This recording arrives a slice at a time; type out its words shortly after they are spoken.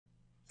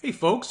Hey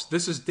folks,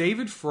 this is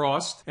David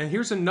Frost, and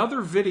here's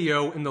another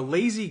video in the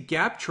Lazy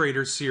Gap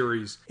Trader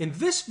series. In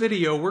this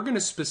video, we're going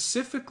to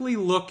specifically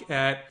look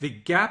at the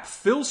gap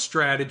fill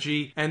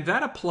strategy, and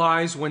that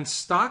applies when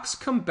stocks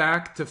come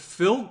back to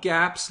fill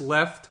gaps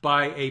left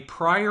by a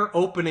prior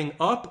opening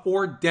up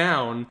or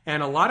down,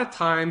 and a lot of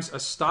times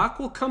a stock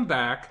will come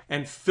back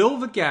and fill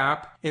the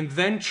gap and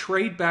then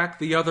trade back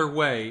the other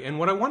way. And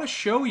what I want to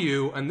show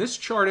you on this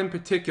chart in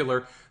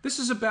particular, this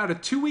is about a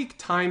 2-week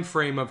time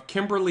frame of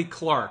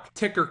Kimberly-Clark,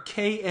 ticker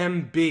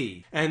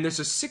KMB. And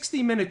there's a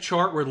 60-minute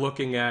chart we're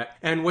looking at.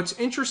 And what's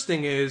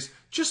interesting is,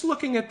 just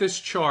looking at this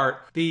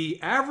chart, the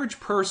average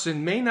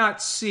person may not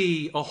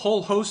see a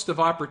whole host of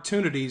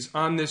opportunities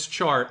on this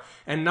chart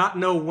and not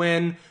know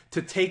when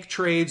to take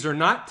trades or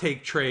not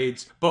take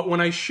trades. But when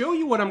I show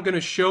you what I'm going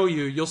to show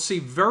you, you'll see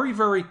very,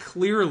 very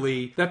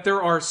clearly that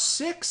there are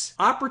 6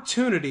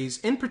 opportunities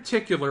in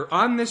particular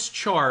on this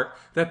chart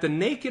that the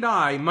naked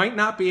eye might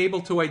not be able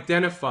to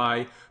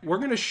identify. We're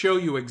going to show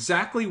you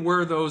exactly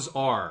where those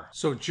are.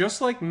 So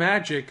just like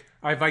magic,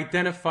 I've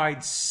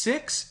identified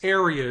 6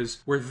 areas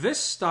where this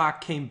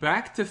stock came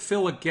back to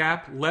fill a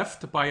gap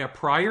left by a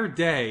prior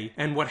day,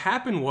 and what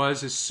happened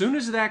was, as soon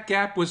as that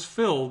gap was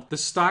filled, the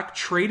stock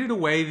traded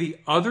away the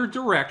other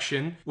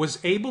direction, was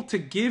able to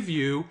give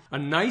you a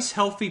nice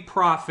healthy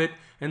profit.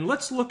 And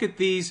let's look at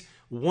these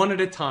one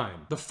at a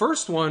time. The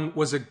first one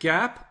was a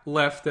gap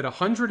left at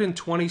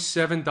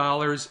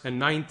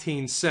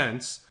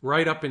 $127.19,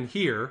 right up in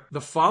here.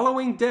 The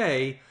following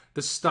day,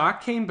 the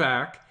stock came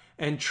back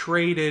and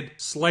traded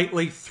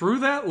slightly through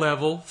that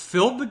level,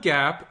 filled the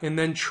gap, and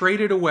then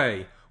traded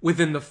away.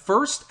 Within the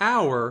first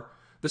hour,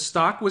 the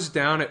stock was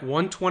down at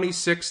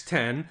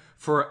 $126.10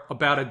 for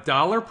about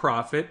 $1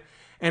 profit.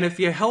 And if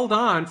you held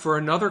on for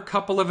another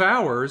couple of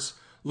hours,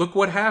 look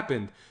what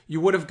happened. You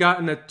would have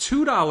gotten a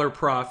 $2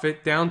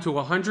 profit down to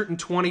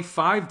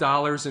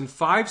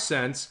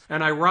 $125.05.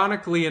 And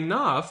ironically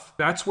enough,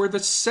 that's where the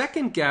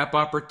second gap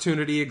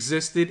opportunity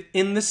existed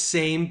in the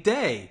same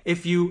day.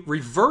 If you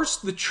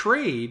reversed the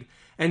trade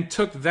and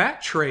took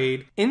that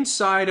trade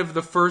inside of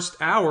the first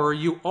hour,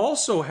 you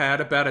also had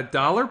about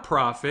 $1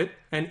 profit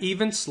and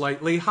even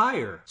slightly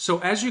higher. So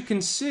as you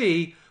can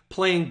see,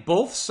 playing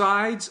both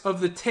sides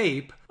of the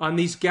tape on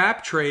these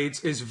gap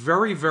trades is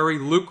very, very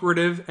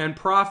lucrative and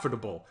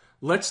profitable.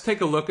 Let's take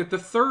a look at the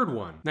third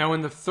one. Now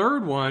in the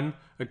third one,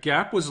 a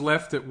gap was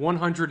left at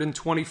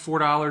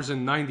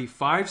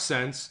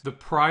 $124.95. The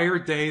prior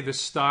day, the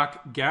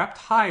stock gapped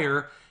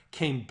higher,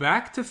 came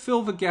back to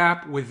fill the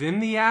gap within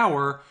the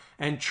hour,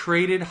 and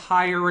traded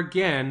higher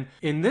again.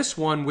 In this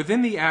one,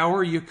 within the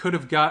hour, you could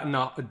have gotten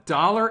a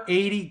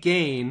 $1.80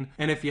 gain,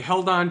 and if you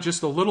held on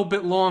just a little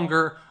bit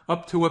longer,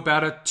 up to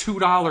about a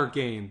 $2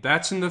 gain.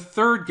 That's in the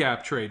third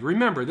gap trade.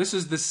 Remember, this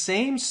is the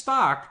same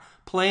stock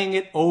playing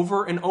it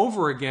over and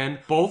over again,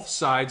 both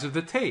sides of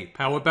the tape.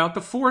 How about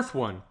the fourth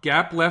one?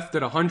 Gap left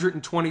at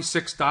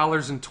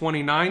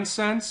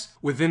 $126.29.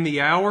 Within the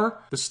hour,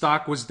 the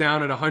stock was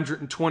down at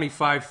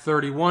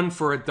 $125.31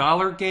 for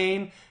 $1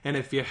 gain. And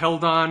if you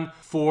held on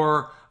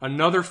for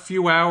another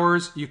few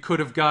hours, you could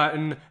have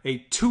gotten a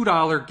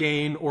 $2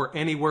 gain or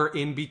anywhere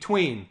in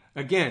between.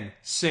 Again,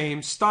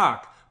 same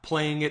stock,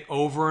 playing it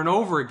over and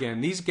over again.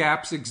 These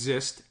gaps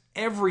exist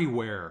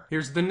everywhere.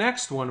 Here's the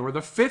next one, or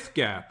the fifth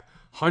gap.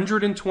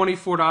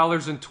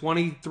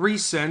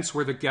 $124.23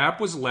 where the gap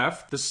was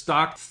left. The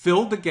stock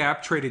filled the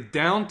gap, traded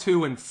down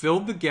to and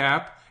filled the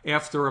gap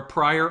after a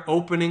prior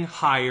opening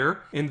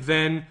higher, and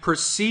then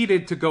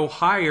proceeded to go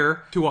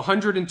higher to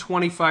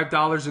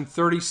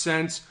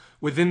 $125.30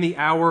 within the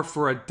hour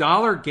for a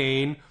 $1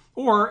 gain.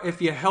 Or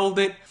if you held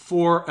it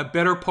for a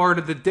better part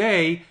of the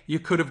day, you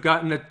could have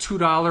gotten a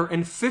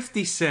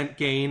 $2.50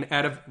 gain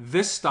out of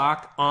this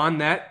stock on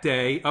that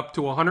day, up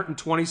to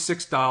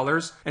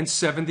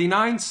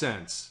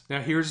 $126.79.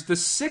 Now here's the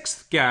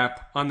sixth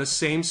gap on the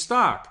same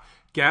stock.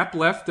 Gap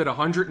left at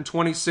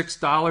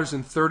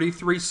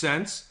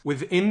 $126.33.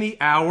 Within the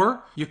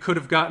hour, you could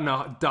have gotten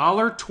a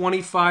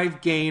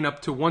 $1.25 gain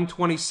up to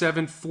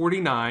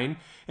 $127.49.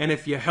 And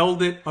if you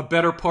held it a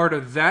better part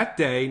of that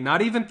day,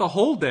 not even the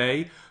whole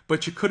day,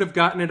 but you could have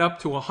gotten it up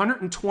to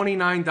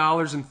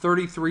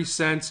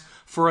 $129.33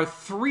 for a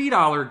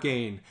 $3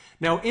 gain.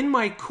 Now, in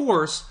my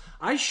course,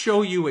 I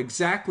show you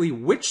exactly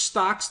which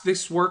stocks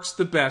this works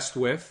the best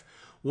with,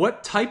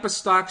 what type of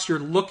stocks you're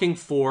looking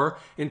for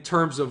in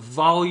terms of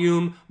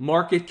volume,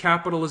 market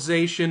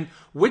capitalization,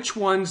 which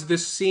ones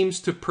this seems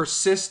to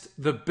persist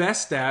the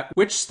best at,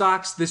 which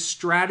stocks this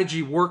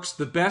strategy works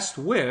the best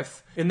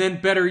with, and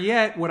then better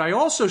yet, what I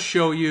also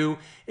show you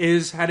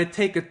is how to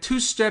take a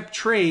 2-step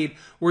trade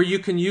where you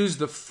can use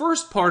the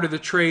first part of the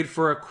trade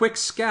for a quick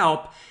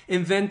scalp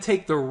and then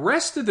take the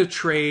rest of the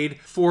trade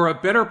for a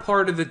better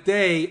part of the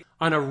day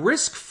on a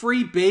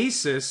risk-free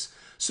basis,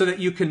 so that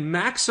you can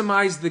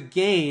maximize the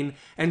gain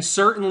and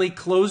certainly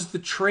close the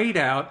trade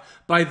out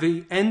by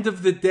the end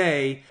of the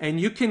day.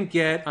 And you can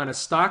get on a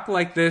stock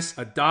like this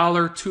 $1,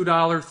 $2,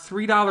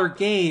 $3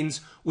 gains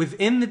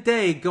within the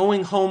day,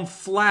 going home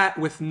flat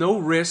with no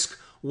risk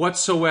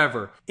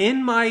whatsoever.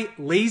 In my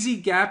Lazy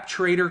Gap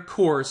Trader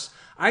course,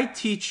 I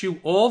teach you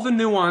all the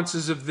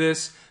nuances of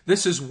this.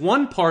 This is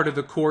one part of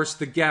the course,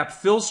 the gap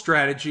fill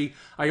strategy.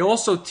 I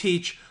also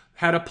teach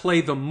how to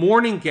play the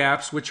morning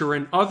gaps, which are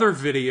in other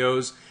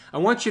videos. I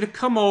want you to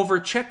come over,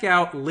 check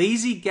out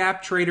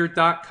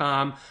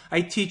lazygaptrader.com.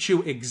 I teach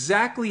you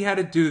exactly how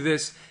to do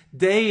this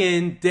day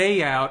in,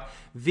 day out.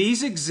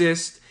 These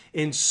exist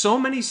in so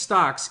many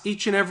stocks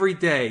each and every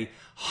day,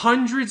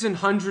 hundreds and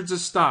hundreds of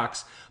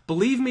stocks.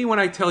 Believe me when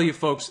I tell you,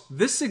 folks,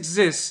 this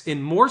exists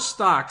in more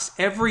stocks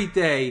every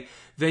day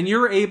than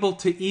you're able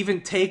to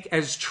even take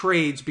as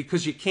trades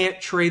because you can't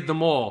trade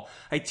them all.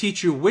 I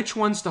teach you which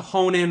ones to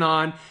hone in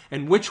on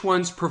and which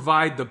ones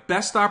provide the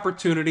best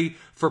opportunity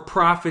for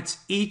profits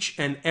each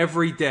and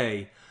every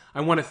day.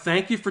 I want to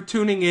thank you for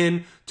tuning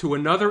in to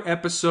another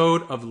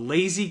episode of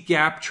Lazy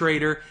Gap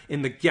Trader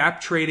in the Gap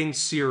Trading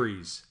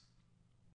series.